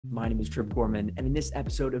My name is Gorman, and in this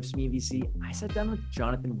episode of Semilla.VC, I sat down with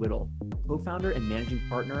Jonathan Whittle, co-founder and managing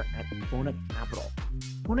partner at Quona Capital.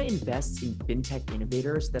 Quona invests in fintech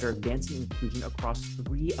innovators that are advancing inclusion across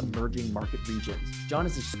 3 emerging market regions. John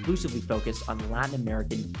is exclusively focused on Latin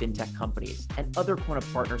American fintech companies, and other Quona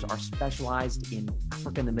partners are specialized in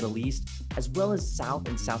Africa and the Middle East, as well as South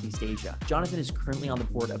and Southeast Asia. Jonathan is currently on the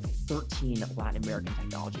board of 13 Latin American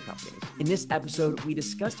technology companies. In this episode, we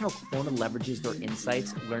discussed how Quona leverages their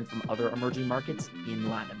insights learned from other emerging markets in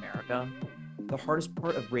Latin America, the hardest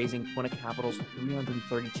part of raising Quona Capital's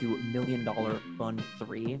 $332 million Fund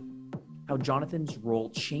 3, how Jonathan's role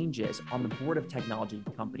changes on the board of technology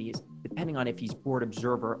companies depending on if he's board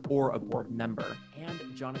observer or a board member, and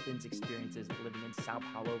Jonathan's experiences living in Sao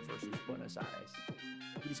Paulo versus Buenos Aires.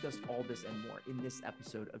 We discussed all this and more in this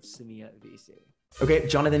episode of Semilla.VC. Okay,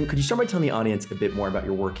 Jonathan, could you start by telling the audience a bit more about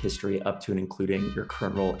your work history up to and including your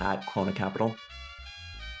current role at Quona Capital?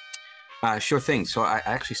 Sure thing. So I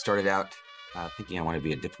actually started out thinking I wanted to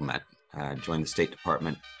be a diplomat, joined the State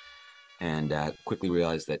Department, and quickly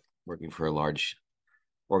realized that working for a large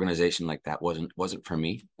organization like that wasn't for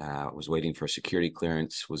me. Was waiting for security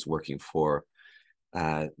clearance, was working for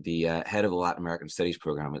the head of the Latin American Studies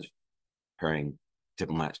program, was preparing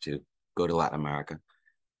diplomats to go to Latin America,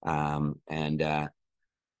 and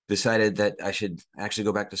decided that I should actually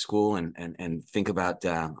go back to school and think about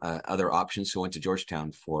other options. So I went to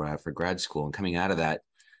Georgetown for grad school, and coming out of that,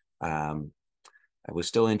 I was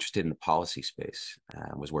still interested in the policy space.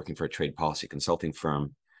 I was working for a trade policy consulting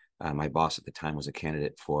firm. My boss at the time was a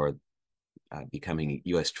candidate for becoming a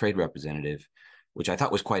U.S. trade representative, which I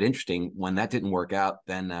thought was quite interesting. When that didn't work out,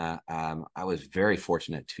 then I was very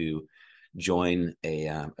fortunate to join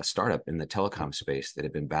a startup in the telecom space that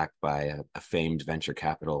had been backed by a famed venture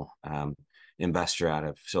capital investor out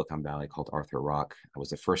of Silicon Valley called Arthur Rock. I was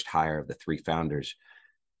the first hire of the 3 founders,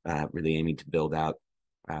 really aiming to build out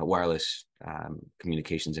wireless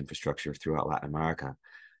communications infrastructure throughout Latin America.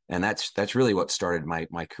 And that's really what started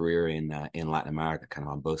my career in Latin America, kind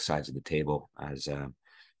of on both sides of the table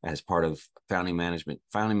as part of founding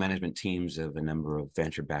management teams of a number of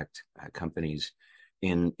venture-backed companies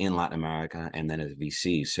in Latin America, and then as a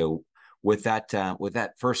VC. So with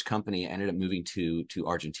that first company, I ended up moving to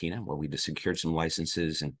Argentina, where we just secured some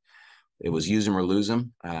licenses, and it was use them or lose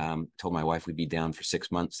them. Told my wife we'd be down for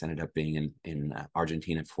 6 months. Ended up being in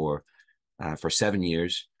Argentina for 7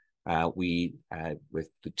 years. We with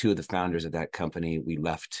the 2 of the founders of that company, we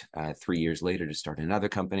left 3 years later to start another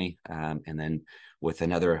company, and then with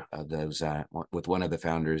another of those, with one of the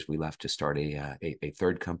founders, we left to start a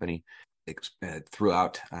third company.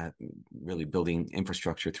 Throughout, really building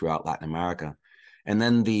infrastructure throughout Latin America. And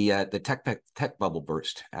then the tech bubble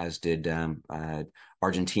burst, as did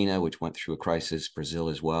Argentina, which went through a crisis, Brazil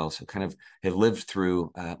as well. So kind of have lived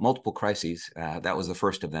through multiple crises. That was the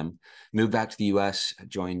first of them. Moved back to the US,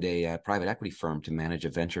 joined a private equity firm to manage a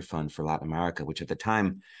venture fund for Latin America, which at the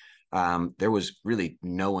time, there was really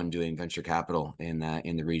no one doing venture capital in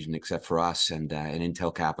the region except for us and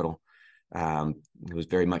Intel Capital. It was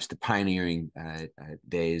very much the pioneering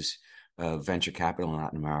days of venture capital in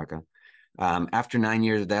Latin America. After 9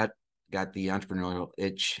 years of that, got the entrepreneurial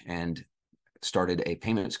itch and started a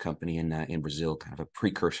payments company in Brazil, kind of a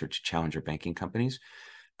precursor to challenger banking companies.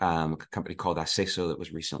 A company called Acesso that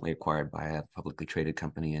was recently acquired by a publicly traded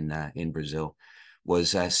company in Brazil.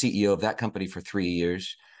 Was CEO of that company for 3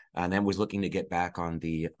 years, and then was looking to get back on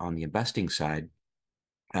the investing side.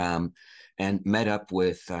 And met up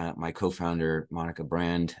with my co-founder Monica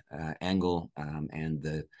Brand Engel and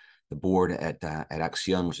the board at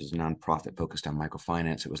Acción, which is a nonprofit focused on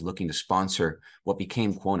microfinance. It was looking to sponsor what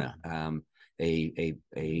became Quona,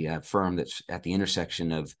 a firm that's at the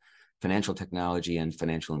intersection of financial technology and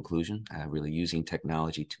financial inclusion, really using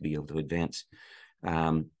technology to be able to advance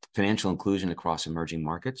financial inclusion across emerging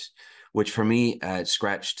markets, which for me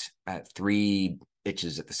scratched 3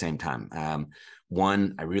 itches at the same time.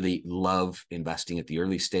 One, I really love investing at the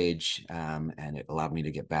early stage, and it allowed me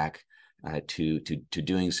to get back to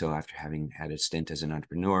doing so after having had a stint as an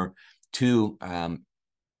entrepreneur. 2,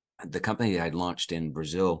 the company that I'd launched in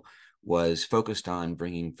Brazil was focused on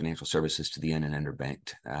bringing financial services to the and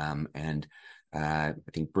underbanked, and I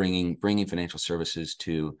think bringing financial services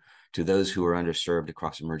to those who are underserved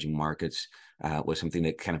across emerging markets was something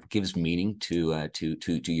that kind of gives meaning to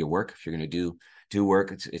your work. If you're going to do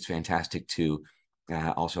work, it's fantastic to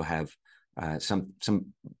also have some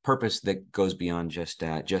purpose that goes beyond just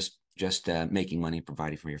making money and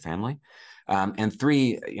providing for your family. And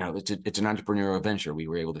 3, it's an entrepreneurial venture. We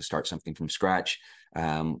were able to start something from scratch.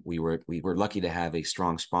 We were lucky to have a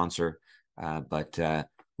strong sponsor, but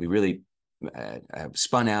we really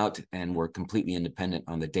spun out and were completely independent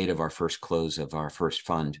on the date of our first close of our first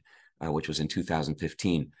fund, which was in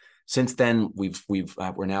 2015. Since then,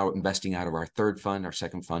 we're now investing out of our third fund. Our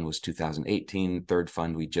second fund was 2018. Third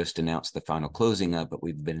fund, we just announced the final closing of, but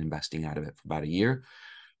we've been investing out of it for about a year.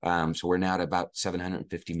 So we're now at about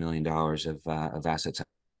 $750 million of assets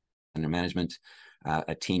under management,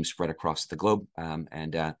 a team spread across the globe,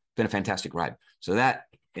 and been a fantastic ride. So that,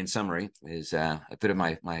 in summary, is a bit of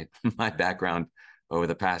my background over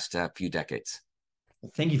the past few decades.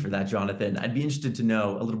 Well, thank you for that, Jonathan. I'd be interested to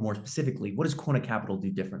know a little more specifically, what does Quona Capital do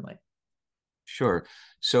differently? Sure.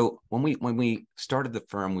 So when we started the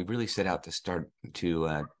firm, we really set out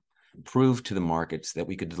to prove to the markets that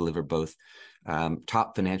we could deliver both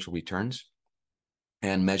top financial returns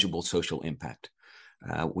and measurable social impact.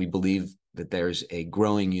 We believe that there's a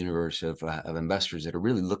growing universe of investors that are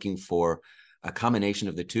really looking for a combination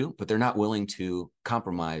of the two, but they're not willing to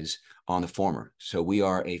compromise on the former. So we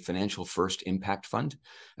are a financial first impact fund.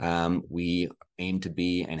 We aim to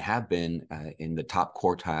be and have been in the top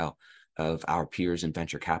quartile of our peers in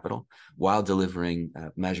venture capital, while delivering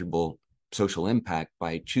measurable social impact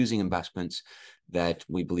by choosing investments that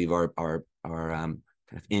we believe are kind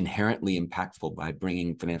of inherently impactful by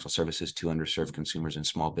bringing financial services to underserved consumers and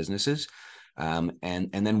small businesses, and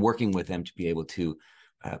then working with them to be able to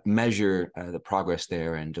measure the progress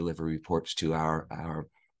there and deliver reports to our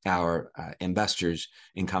investors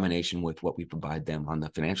in combination with what we provide them on the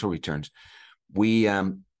financial returns. We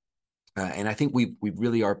and I think we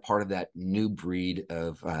really are part of that new breed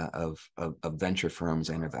of venture firms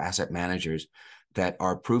and of asset managers that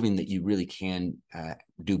are proving that you really can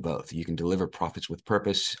do both. You can deliver profits with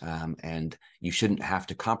purpose, and you shouldn't have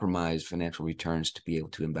to compromise financial returns to be able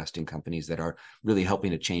to invest in companies that are really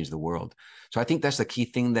helping to change the world. So I think that's the key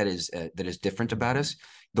thing that is different about us.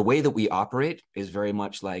 The way that we operate is very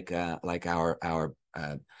much like our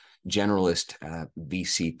generalist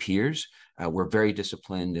VC peers. We're very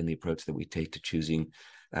disciplined in the approach that we take to choosing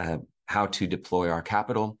how to deploy our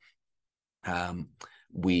capital.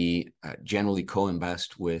 We generally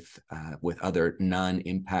co-invest with other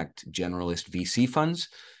non-impact generalist VC funds,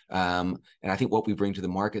 and I think what we bring to the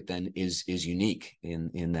market then is unique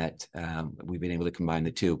in that we've been able to combine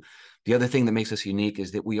the two. The other thing that makes us unique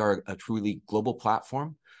is that we are a truly global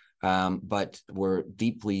platform, but we're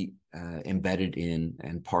deeply embedded in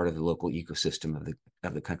and part of the local ecosystem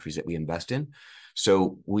of the countries that we invest in.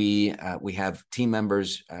 So we have team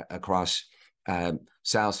members across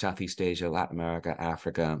South, Southeast Asia, Latin America,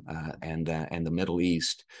 Africa, and the Middle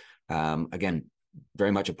East. Again,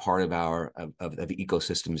 very much a part of the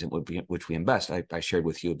ecosystems in which we invest. I shared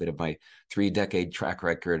with you a bit of my 3-decade track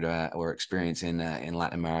record or experience in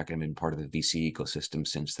Latin America. I've been part of the VC ecosystem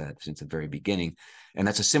since the very beginning, and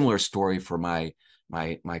that's a similar story for my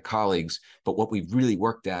colleagues. But what we've really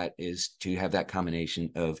worked at is to have that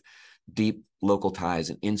combination of deep local ties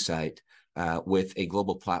and insight with a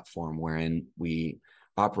global platform wherein we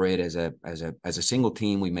operate as a single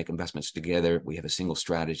team. We make investments together. We have a single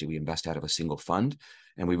strategy. We invest out of a single fund,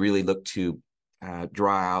 and we really look to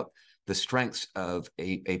draw out the strengths of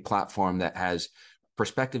a platform that has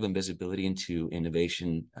perspective and visibility into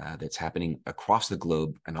innovation that's happening across the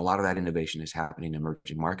globe, and a lot of that innovation is happening in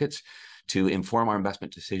emerging markets, to inform our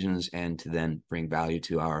investment decisions and to then bring value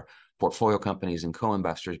to our portfolio companies and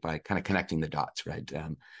co-investors by kind of connecting the dots. Right,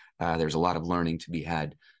 there's a lot of learning to be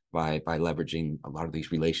had by leveraging a lot of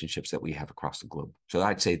these relationships that we have across the globe. So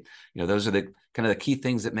I'd say, those are the kind of the key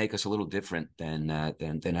things that make us a little different than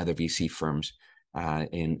other VC firms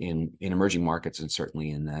in emerging markets, and certainly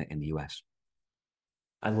in the US.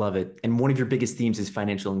 I love it. And one of your biggest themes is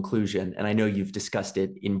financial inclusion, and I know you've discussed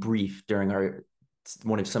it in brief during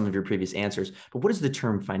one of some of your previous answers. But what does the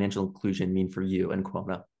term financial inclusion mean for you and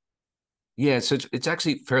Quona? Yeah, so it's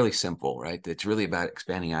actually fairly simple, right? It's really about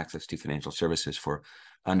expanding access to financial services for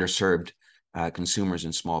underserved consumers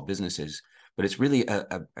and small businesses. But it's really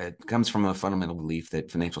it comes from a fundamental belief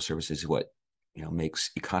that financial services is what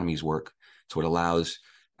makes economies work. It's what allows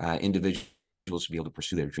individuals to be able to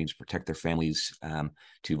pursue their dreams, protect their families,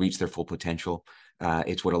 to reach their full potential.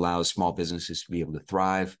 It's what allows small businesses to be able to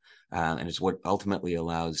thrive, and it's what ultimately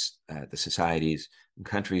allows the societies and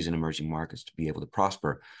countries in emerging markets to be able to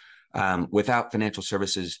prosper. Without financial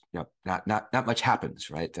services, not much happens,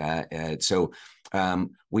 right? So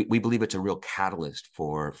we believe it's a real catalyst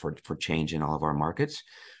for change in all of our markets.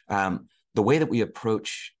 The way that we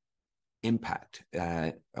approach impact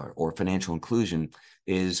or financial inclusion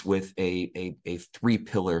is with a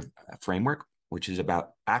 3-pillar framework, which is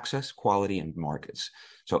about access, quality, and markets.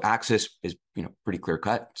 So access is pretty clear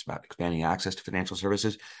cut. It's about expanding access to financial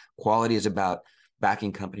services. Quality is about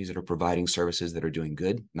backing companies that are providing services that are doing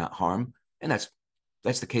good, not harm. And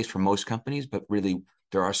that's the case for most companies, but really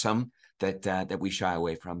there are some that we shy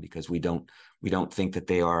away from because we don't think that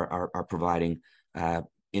they are providing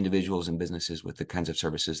individuals and businesses with the kinds of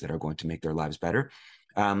services that are going to make their lives better.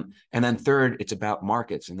 And then third, it's about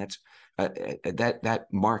markets, and that's that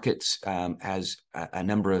markets has a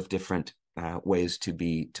number of different ways to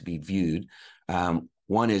be viewed.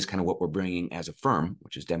 One is kind of what we're bringing as a firm,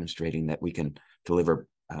 which is demonstrating that we can deliver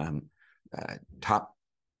top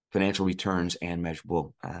financial returns and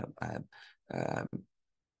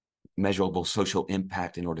measurable social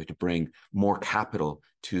impact in order to bring more capital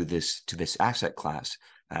to this asset class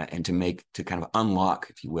and to kind of unlock,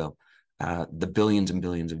 if you will, the billions and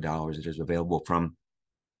billions of dollars that is available from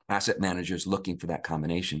asset managers looking for that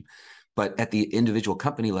combination. But at the individual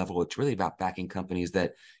company level, it's really about backing companies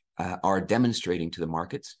that are demonstrating to the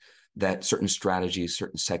markets that certain strategies,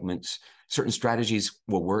 certain strategies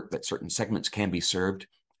will work, that certain segments can be served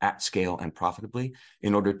at scale and profitably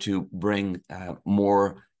in order to bring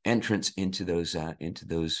more entrance into those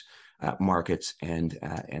markets and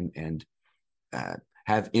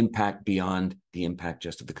have impact beyond the impact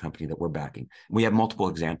just of the company that we're backing. We have multiple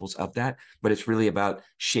examples of that, but it's really about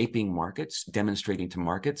shaping markets, demonstrating to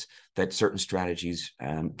markets that certain strategies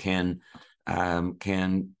can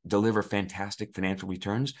deliver fantastic financial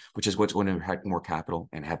returns, which is what's going to attract more capital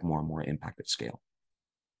and have more and more impact at scale.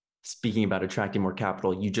 Speaking about attracting more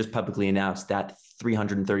capital, you just publicly announced that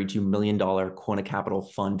 $332 million Quona Capital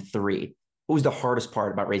Fund 3. What was the hardest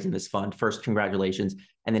part about raising this fund? First, congratulations.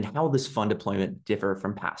 And then how will this fund deployment differ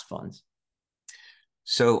from past funds?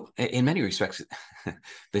 So in many respects,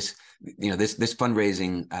 this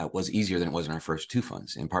fundraising was easier than it was in our first two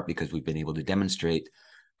funds, in part because we've been able to demonstrate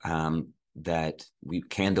that we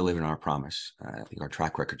can deliver on our promise. I think our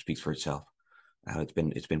track record speaks for itself.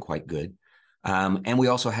 It's been quite good. And we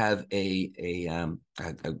also have a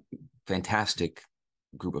fantastic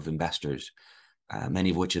group of investors, many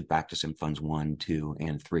of which have backed us in funds 1, 2,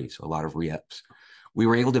 and 3. So a lot of re-ups. We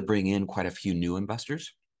were able to bring in quite a few new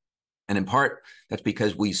investors. And in part, that's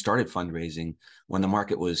because we started fundraising when the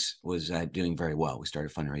market was doing very well. We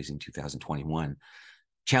started fundraising in 2021.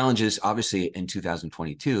 Challenges, obviously, in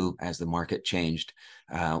 2022, as the market changed,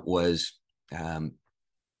 was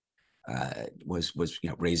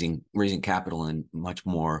raising capital in much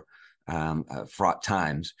more fraught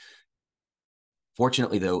times.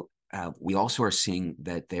 Fortunately, though, we also are seeing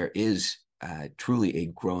that there is truly a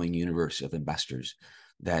growing universe of investors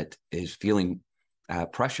that is feeling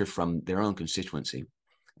pressure from their own constituency,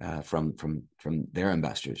 from their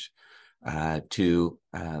investors, to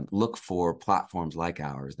look for platforms like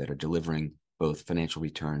ours that are delivering both financial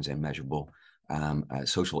returns and measurable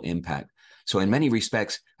social impact. So in many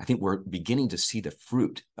respects, I think we're beginning to see the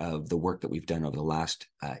fruit of the work that we've done over the last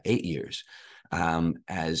 8 years.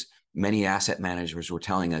 As many asset managers were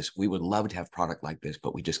telling us, we would love to have product like this,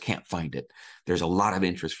 but we just can't find it. There's a lot of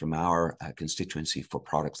interest from our constituency for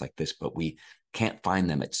products like this, but we can't find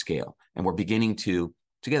them at scale. And we're beginning to,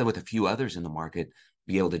 together with a few others in the market,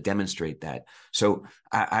 be able to demonstrate that. So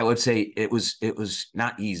I would say it was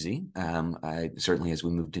not easy, certainly as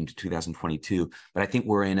we moved into 2022. But I think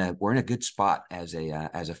we're in a good spot as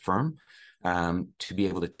a firm to be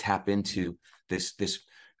able to tap into this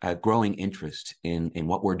growing interest in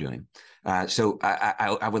what we're doing. So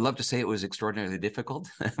I would love to say it was extraordinarily difficult,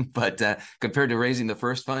 but compared to raising the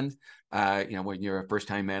first fund, when you're a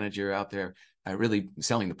first-time manager out there, really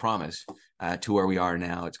selling the promise to where we are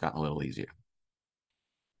now, it's gotten a little easier.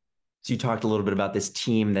 So you talked a little bit about this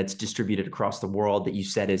team that's distributed across the world that you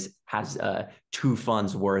said has 2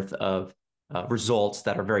 funds worth of results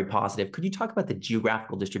that are very positive. Could you talk about the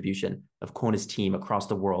geographical distribution of Quona's team across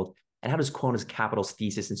the world? And how does Quona Capital's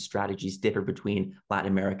thesis and strategies differ between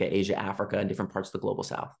Latin America, Asia, Africa, and different parts of the global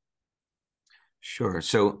South? Sure.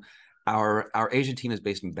 So our Asia team is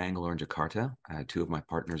based in Bangalore and Jakarta. 2 of my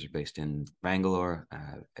partners are based in Bangalore.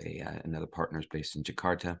 Another partner is based in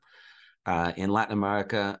Jakarta. In Latin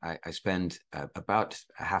America, I spend about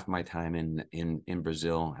half my time in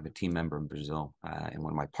Brazil. I have a team member in Brazil, and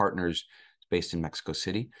one of my partners is based in Mexico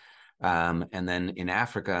City. And then in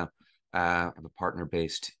Africa, I have a partner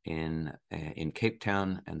based in Cape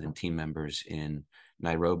Town, and then team members in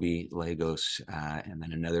Nairobi, Lagos, and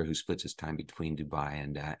then another who splits his time between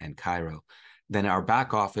Dubai and Cairo. Then our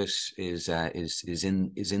back office is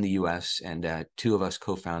in the U.S., and 2 of us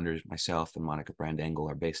co-founders, myself and Monica Brandengle,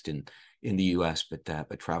 are based in the U.S.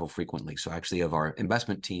 but travel frequently. So actually, of our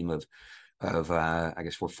investment team of I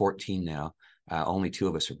guess we're 14 now. Only 2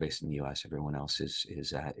 of us are based in the U.S. Everyone else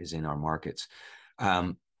is in our markets.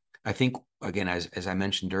 I think, again, as I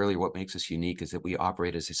mentioned earlier, what makes us unique is that we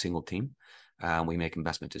operate as a single team. We make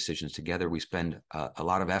investment decisions together. We spend a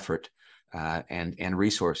lot of effort and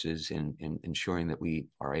resources in ensuring that we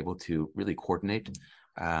are able to really coordinate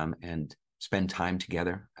and spend time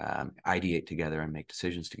together, ideate together, and make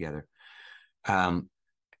decisions together.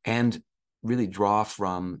 And really draw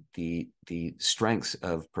from the strengths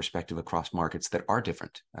of perspective across markets that are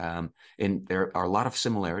different. And there are a lot of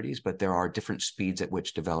similarities, but there are different speeds at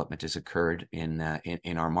which development has occurred in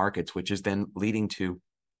our markets, which is then leading to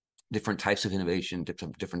different types of innovation,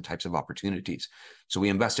 different types of opportunities. So we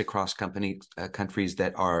invest across countries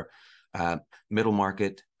that are middle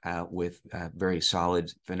market with very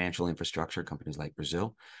solid financial infrastructure, companies like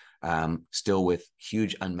Brazil, still with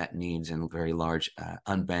huge unmet needs and very large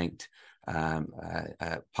unbanked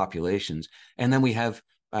populations. And then we have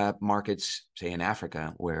markets, say in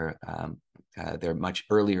Africa, where they're much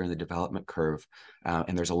earlier in the development curve,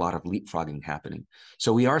 and there's a lot of leapfrogging happening.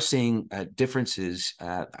 So we are seeing differences,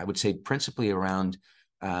 I would say, principally around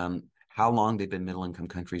how long they've been middle-income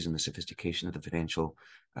countries and the sophistication of the financial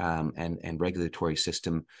and regulatory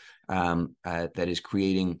system that is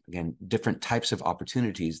creating, again, different types of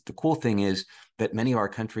opportunities. The cool thing is that many of our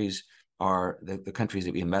countries are, the countries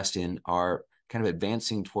that we invest in are kind of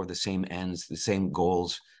advancing toward the same ends, the same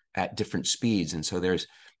goals at different speeds. And so there's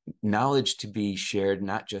knowledge to be shared,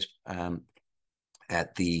 not just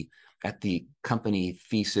at the company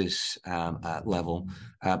thesis level,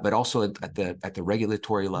 but also at the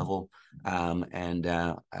regulatory level, and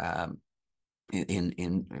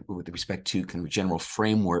with respect to kind of general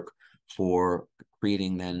framework for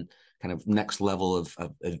creating then kind of next level of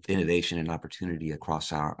innovation and opportunity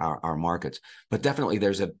across our markets. But definitely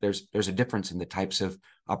there's a difference in the types of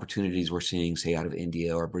opportunities we're seeing, say, out of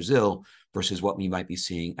India or Brazil versus what we might be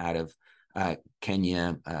seeing out of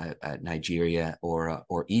Kenya, Nigeria,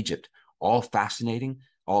 or Egypt. All fascinating,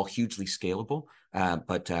 all hugely scalable,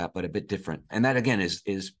 but a bit different. And that, again, is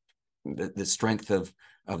the strength of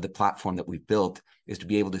the platform that we've built, is to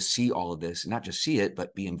be able to see all of this, and not just see it,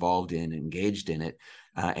 but be involved in, engaged in it,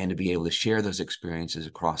 and to be able to share those experiences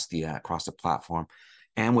across the platform,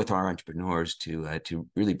 and with our entrepreneurs to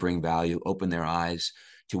really bring value, open their eyes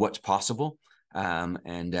to what's possible,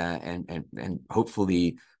 and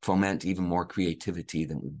hopefully foment even more creativity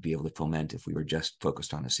than we'd be able to foment if we were just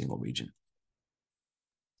focused on a single region.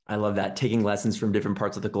 I love that, taking lessons from different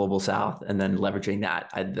parts of the global South and then leveraging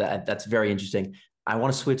that. That's very interesting. I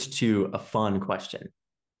want to switch to a fun question.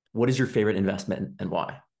 What is your favorite investment and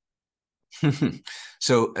why?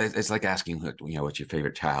 So it's like asking, what's your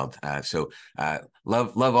favorite child?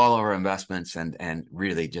 Love all of our investments, and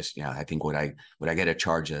really just, I think what I get a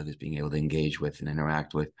charge of is being able to engage with and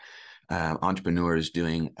interact with entrepreneurs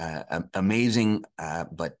doing amazing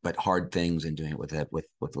but hard things, and doing it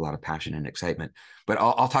with a lot of passion and excitement. But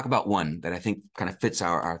I'll talk about one that I think kind of fits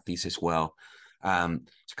our thesis well.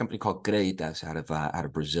 It's a company called Creditas out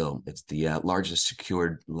of Brazil. It's the largest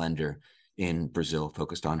secured lender in Brazil,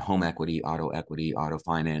 focused on home equity, auto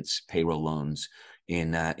finance, payroll loans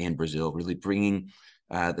in Brazil, really bringing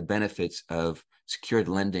the benefits of secured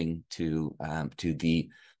lending to the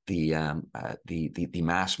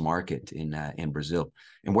mass market in Brazil.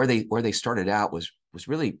 And where they started out was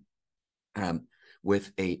really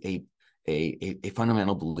with a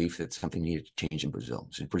fundamental belief that something needed to change in Brazil.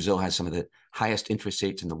 So Brazil has some of the highest interest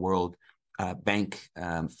rates in the world. Bank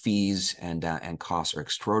fees and costs are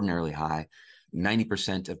extraordinarily high.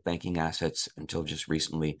 90% of banking assets until just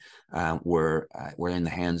recently were in the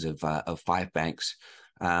hands of 5 banks.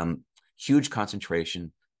 Huge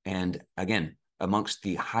concentration, and again, amongst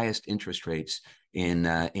the highest interest rates in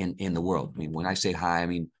the world. I mean, when I say high, I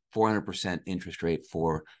mean 400% interest rate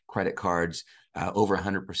for credit cards, over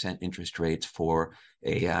 100% interest rates for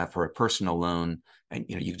a personal loan, and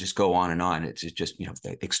you just go on and on. It's just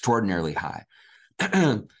extraordinarily high.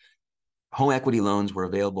 Home equity loans were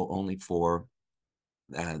available only for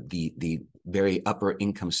the very upper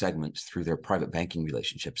income segments through their private banking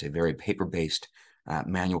relationships, a very paper-based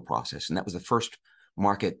manual process, and that was the first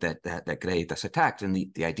market that Creditas attacked. And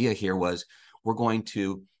the idea here was, we're going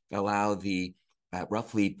to allow the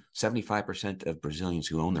roughly 75% of Brazilians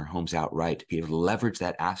who own their homes outright to be able to leverage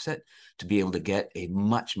that asset to be able to get a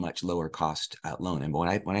much lower cost loan. And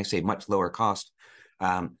when I say much lower cost,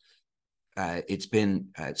 it's been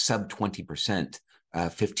sub 20%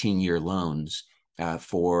 15-year loans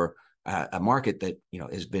for a market that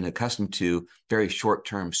has been accustomed to very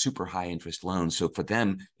short-term, super high-interest loans. So for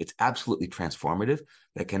them, it's absolutely transformative.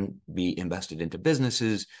 That can be invested into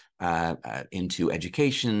businesses, into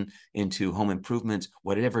education, into home improvements,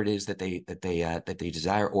 whatever it is that they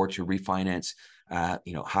desire, or to refinance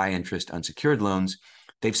high-interest unsecured loans.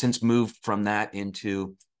 They've since moved from that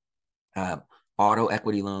into auto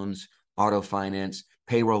equity loans, auto finance,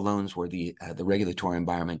 payroll loans, where the regulatory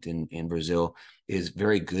environment in Brazil is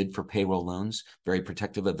very good for payroll loans, very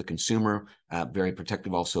protective of the consumer, very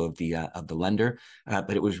protective also of the lender.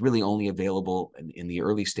 But it was really only available in the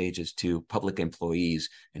early stages to public employees,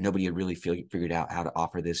 and nobody had really figured out how to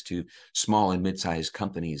offer this to small and mid-sized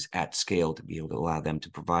companies at scale to be able to allow them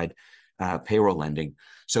to provide payroll lending.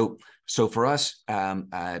 So for us,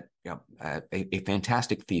 a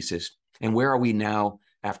fantastic thesis. And where are we now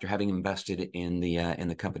after having invested in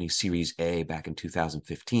the company Series A back in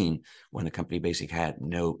 2015, when the company basically had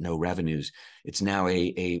no revenues? It's now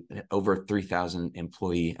a over 3,000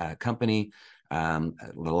 employee company. The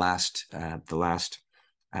last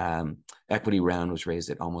equity round was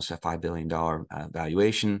raised at almost a $5 billion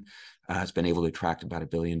valuation. It's been able to attract about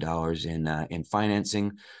 $1 billion in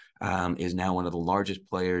financing. Is now one of the largest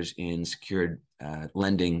players in secured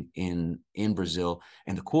lending in Brazil.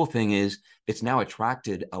 And the cool thing is, it's now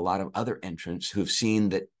attracted a lot of other entrants who have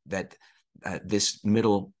seen that this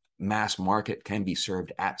middle mass market can be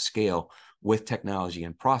served at scale with technology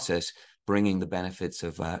and process, bringing the benefits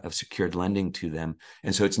of secured lending to them.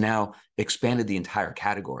 And so it's now expanded the entire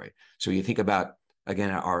category. So you think about, again,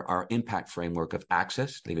 our impact framework of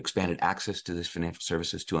access. They've expanded access to this financial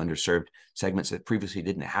services to underserved segments that previously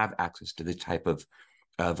didn't have access to this type of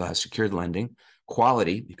secured lending.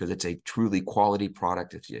 Quality, because it's a truly quality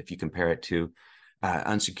product if you compare it to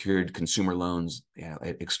unsecured consumer loans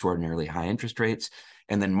at extraordinarily high interest rates.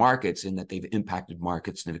 And then markets, in that they've impacted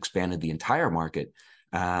markets and have expanded the entire market.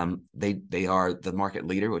 They are the market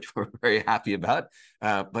leader, which we're very happy about,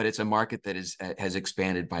 but it's a market that has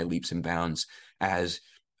expanded by leaps and bounds as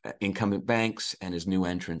incumbent banks and as new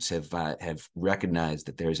entrants have recognized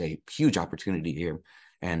that there's a huge opportunity here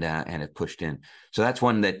and have pushed in. So that's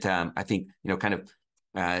one that I think kind of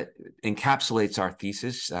encapsulates our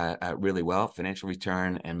thesis really well: financial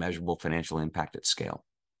return and measurable financial impact at scale.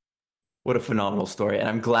 What a phenomenal story. And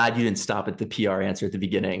I'm glad you didn't stop at the PR answer at the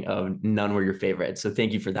beginning of none were your favorite. So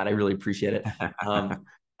thank you for that. I really appreciate it.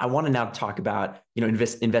 I want to now talk about,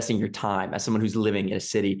 investing your time as someone who's living in a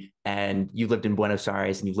city, and you lived in Buenos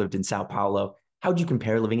Aires and you've lived in Sao Paulo. How would you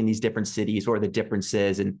compare living in these different cities? What are the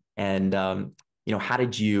differences? And how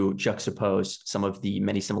did you juxtapose some of the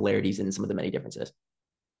many similarities and some of the many differences?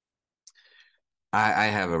 I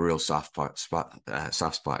have a real soft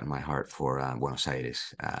spot in my heart for Buenos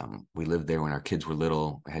Aires. We lived there when our kids were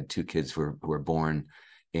little. I had two kids who were born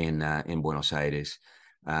in Buenos Aires.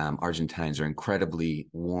 Argentines are incredibly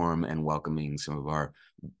warm and welcoming. Some of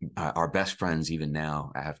our best friends, even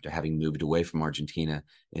now, after having moved away from Argentina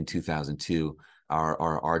in 2002,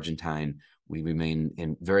 are Argentine. We remain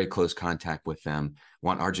in very close contact with them.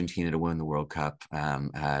 Want Argentina to win the World Cup.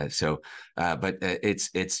 But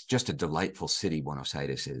it's just a delightful city. Buenos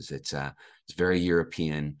Aires is. It's very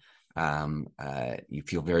European. You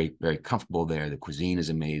feel very, very comfortable there. The cuisine is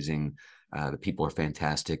amazing. The people are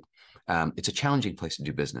fantastic. It's a challenging place to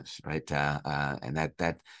do business, right? And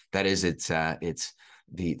that is it's the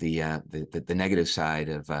negative side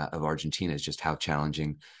of Argentina is just how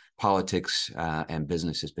challenging politics and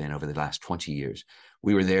business has been over the last 20 years.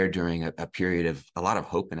 We were there during a period of a lot of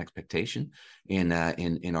hope and expectation in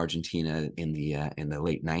Argentina in the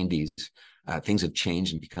late 90s. Things have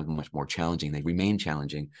changed and become much more challenging. They remain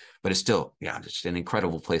challenging, but it's still, just an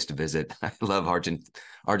incredible place to visit. I love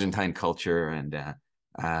Argentine culture, and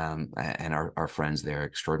our friends there are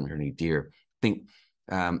extraordinarily dear. I think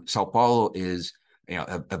Sao Paulo is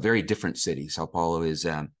a very different city. Sao Paulo is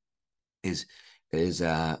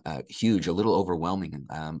huge, a little overwhelming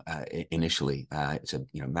initially. It's a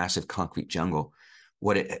massive concrete jungle.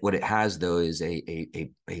 What it has, though, is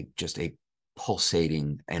just a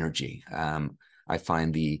pulsating energy. I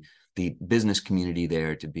find the business community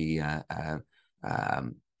there to be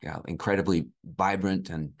incredibly vibrant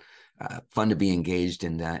and fun to be engaged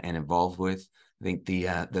and involved with. I think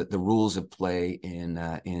the rules of play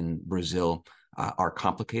in Brazil are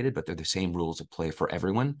complicated, but they're the same rules of play for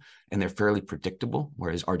everyone, and they're fairly predictable,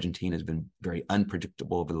 whereas Argentina has been very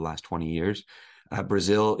unpredictable over the last 20 years.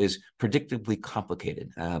 Brazil is predictably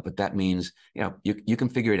complicated, but that means you can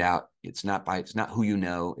figure it out. It's not who you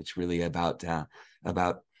know. It's really about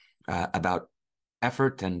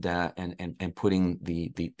effort and putting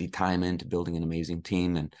the time into building an amazing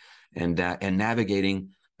team and navigating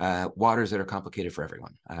waters that are complicated for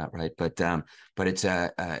everyone, right? But it's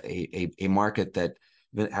a market that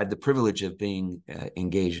had the privilege of being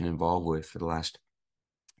engaged and involved with for the last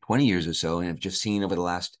 20 years or so, and have just seen over the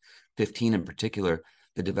last 15 in particular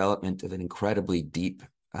the development of an incredibly deep,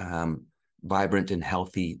 vibrant, and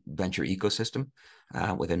healthy venture ecosystem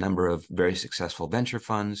with a number of very successful venture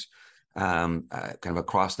funds, kind of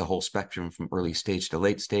across the whole spectrum from early stage to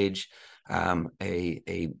late stage,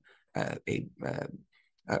 a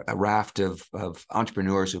raft of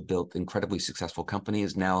entrepreneurs who built incredibly successful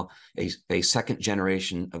companies. Now a second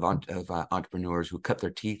generation of entrepreneurs who cut their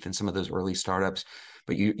teeth in some of those early startups.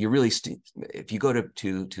 But you really, if you go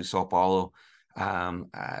to Sao Paulo,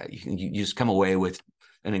 you just come away with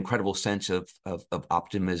an incredible sense of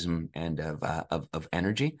optimism and of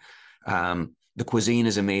energy. The cuisine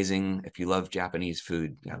is amazing. If you love Japanese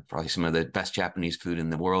food, probably some of the best Japanese food in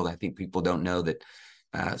the world. I think people don't know that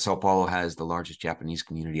Sao Paulo has the largest Japanese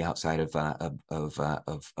community outside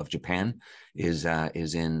of Japan. Is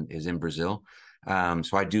in Brazil.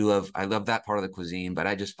 So I love that part of the cuisine, but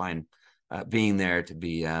I just find being there to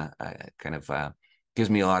be kind of gives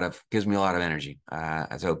me a lot of energy.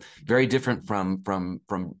 So very different from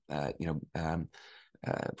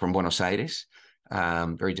Buenos Aires.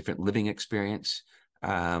 Very different living experience.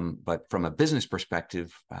 But from a business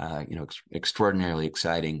perspective, extraordinarily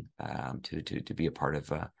exciting to be a part of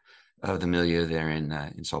the milieu there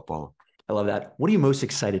in Sao Paulo. I love that. What are you most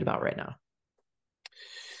excited about right now?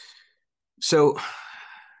 So, I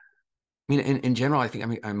mean, in general, I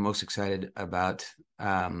think I'm most excited about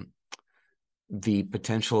the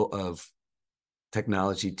potential of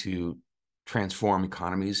technology to transform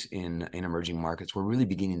economies in emerging markets. We're really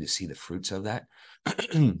beginning to see the fruits of that.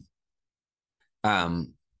 I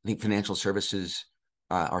think financial services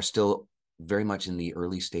are still very much in the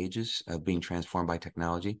early stages of being transformed by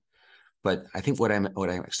technology. But I think what I'm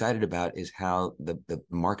excited about is how the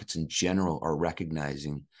markets in general are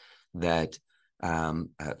recognizing that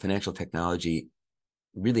financial technology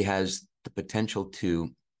really has the potential to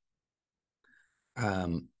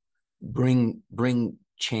bring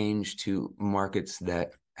change to markets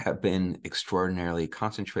that have been extraordinarily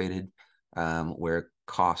concentrated, where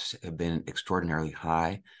costs have been extraordinarily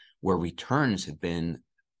high, where returns have been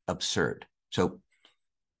absurd. So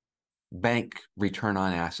bank return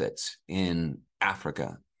on assets in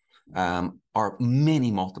Africa are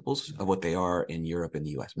many multiples of what they are in Europe and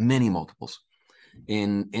the US, many multiples.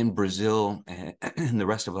 In Brazil and the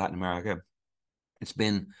rest of Latin America, it's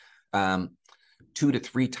been 2 to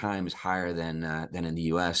 3 times higher than in the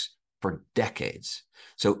US for decades.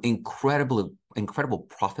 So incredible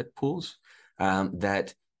profit pools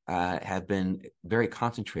that have been very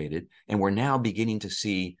concentrated, and we're now beginning to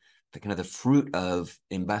see the fruit of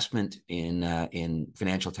investment in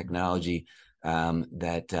financial technology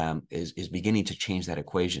that is beginning to change that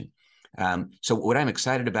equation. So what I'm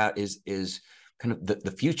excited about is kind of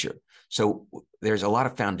the future. So there's a lot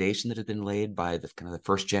of foundation that has been laid by the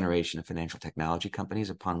first generation of financial technology companies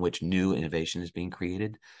upon which new innovation is being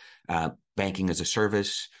created. Banking as a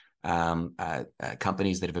service,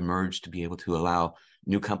 companies that have emerged to be able to allow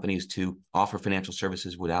new companies to offer financial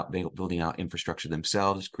services without building out infrastructure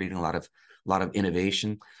themselves, creating a lot of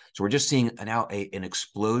innovation. So we're just seeing now an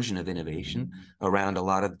explosion of innovation around a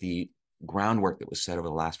lot of the groundwork that was set over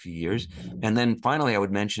the last few years. And then finally, I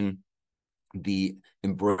would mention the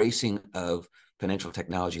embracing of financial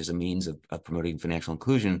technology as a means of promoting financial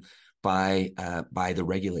inclusion by the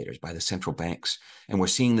regulators, by the central banks. And we're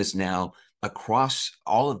seeing this now across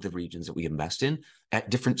all of the regions that we invest in at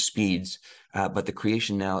different speeds, but the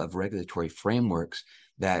creation now of regulatory frameworks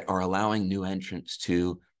that are allowing new entrants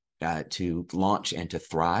to launch and to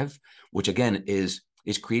thrive, which again is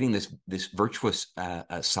creating this virtuous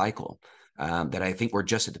cycle that I think we're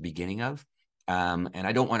just at the beginning of. And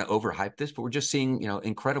I don't want to overhype this, but we're just seeing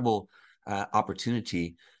incredible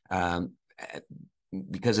opportunity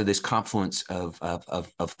because of this confluence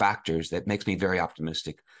of factors that makes me very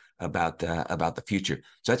optimistic about the future.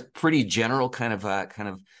 So that's pretty general kind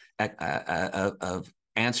of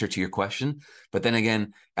answer to your question. But then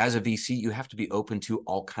again, as a VC, you have to be open to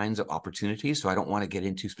all kinds of opportunities. So I don't want to get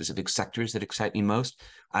into specific sectors that excite me most.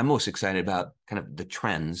 I'm most excited about kind of the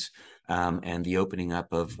trends and the opening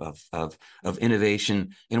up of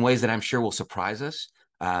innovation in ways that I'm sure will surprise us.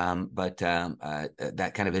 But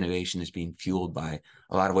that kind of innovation is being fueled by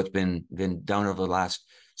a lot of what's been done over the last,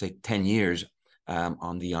 say, 10 years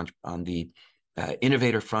on the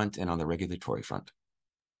innovator front and on the regulatory front.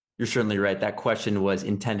 You're certainly right. That question was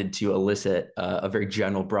intended to elicit a very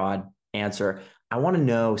general, broad answer. I want to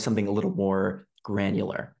know something a little more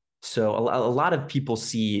granular. So a lot of people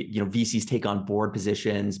see, VCs take on board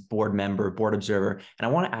positions, board member, board observer, and I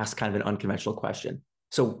want to ask kind of an unconventional question.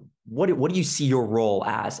 So what do you see your role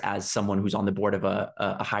as someone who's on the board of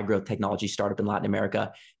a high growth technology startup in Latin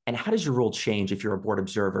America? And how does your role change if you're a board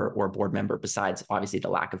observer or a board member, besides obviously the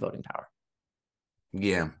lack of voting power?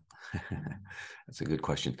 Yeah, that's a good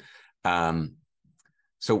question.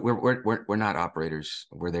 So we're not operators.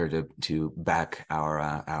 We're there to back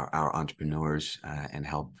our entrepreneurs and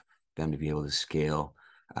help them to be able to scale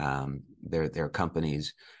their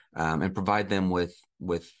companies and provide them with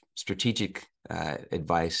strategic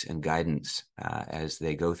advice and guidance as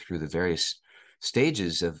they go through the various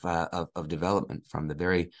stages of development, from the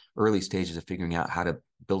very early stages of figuring out how to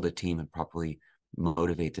build a team and properly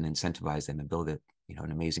motivate and incentivize them and build an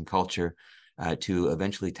amazing culture, to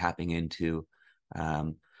eventually tapping into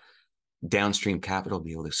downstream capital,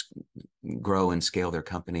 be able to grow and scale their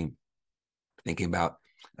company, thinking about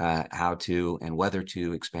how to and whether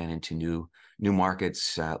to expand into new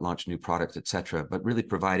markets, launch new products, etc. But really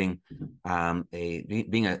providing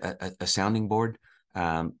being a sounding board,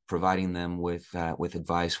 providing them with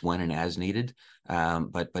advice when and as needed,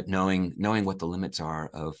 but knowing what the limits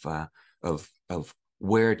are of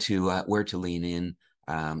where to lean in,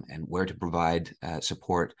 and where to provide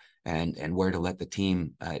support, and where to let the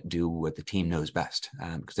team do what the team knows best,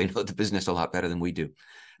 because they know the business a lot better than we do.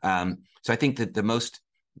 So I think that the most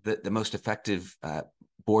effective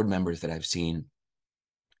board members that I've seen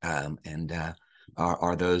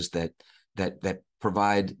are those that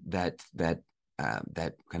provide that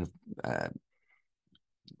kind of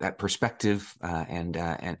that perspective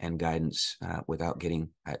and guidance without getting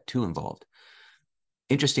too involved.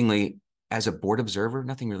 Interestingly, as a board observer,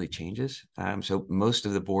 nothing really changes. So most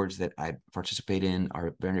of the boards that I participate in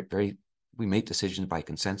are very we make decisions by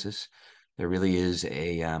consensus. There really is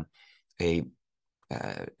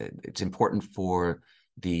it's important for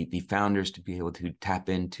the founders to be able to tap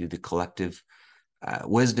into the collective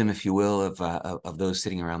wisdom, if you will, of those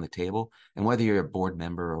sitting around the table. And whether you're a board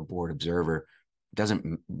member or a board observer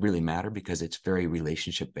doesn't really matter, because it's very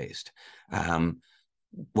relationship based.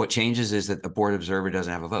 What changes is that the board observer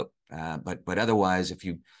doesn't have a vote, but otherwise, if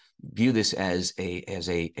you view this as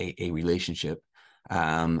a relationship,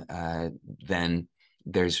 then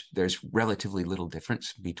there's relatively little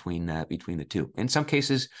difference between the two. In some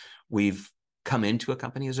cases, we've come into a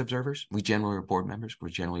company as observers. We generally are board members. We're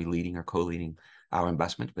generally leading or co-leading our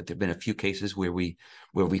investment, but there've been a few cases where we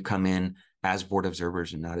come in as board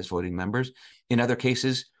observers and not as voting members. In other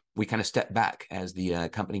cases, we kind of step back as the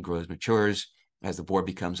company grows, matures, as the board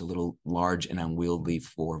becomes a little large and unwieldy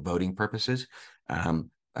for voting purposes. Some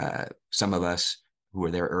of us who were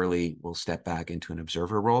there early will step back into an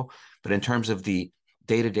observer role. But in terms of the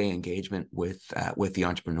day-to-day engagement with the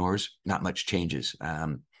entrepreneurs, not much changes,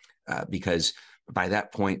 because by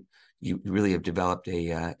that point, you really have developed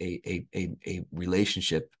a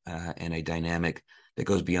relationship and a dynamic that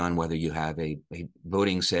goes beyond whether you have a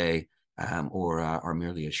voting say or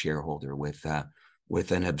merely a shareholder with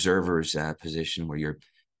an observer's position, where you're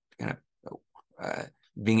kind of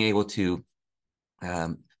being able to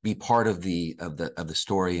be part of the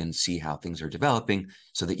story and see how things are developing,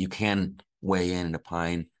 so that you can weigh in and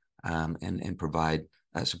opine and provide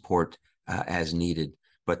support as needed.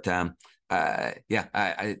 But some of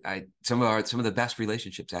the best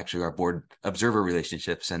relationships actually are board observer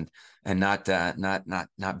relationships, and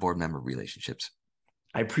not board member relationships.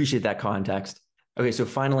 I appreciate that context. Okay, so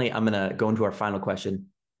finally, I'm going to go into our final question.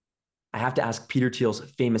 I have to ask Peter Thiel's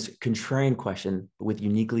famous contrarian question with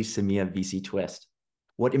uniquely Semilla.VC twist.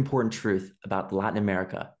 What important truth about Latin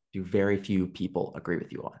America do very few people agree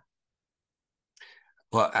with you on?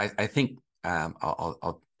 Well, I think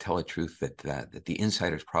I'll tell a truth that the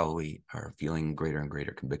insiders probably are feeling greater and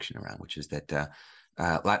greater conviction around, which is that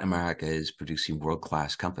Latin America is producing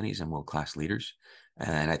world-class companies and world-class leaders,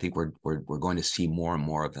 and I think we're going to see more and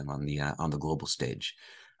more of them on the global stage.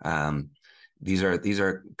 These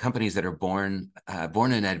are companies that are born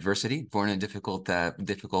in adversity, born in difficult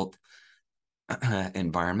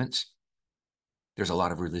environments. There's a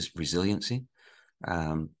lot of resiliency,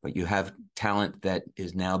 but you have talent that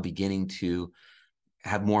is now beginning to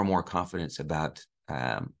have more and more confidence about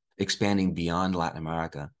expanding beyond Latin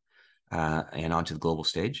America and onto the global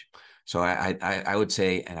stage. So I would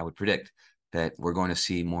say, and I would predict, that we're going to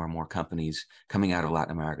see more and more companies coming out of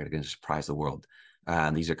Latin America that are going to surprise the world.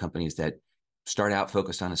 These are companies that start out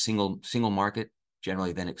focused on a single market,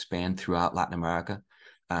 generally then expand throughout Latin America,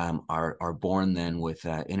 are born then with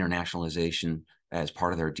internationalization as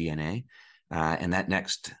part of their DNA, and that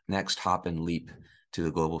next hop and leap to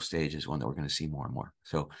the global stage is one that we're going to see more and more.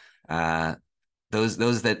 So those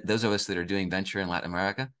of us that are doing venture in Latin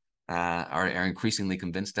America are increasingly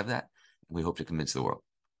convinced of that. We hope to convince the world.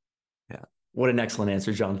 Yeah. What an excellent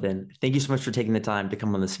answer, Jonathan. Thank you so much for taking the time to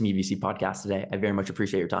come on the Semilla.VC podcast today. I very much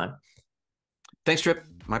appreciate your time. Thanks, Trip.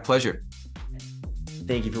 My pleasure.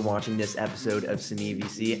 Thank you for watching this episode of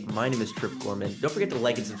Semilla.VC. My name is Trip Gorman. Don't forget to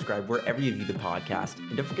like and subscribe wherever you view the podcast.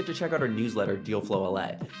 And don't forget to check out our newsletter, Dealflow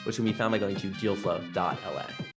LA, which can be found by going to dealflow.la.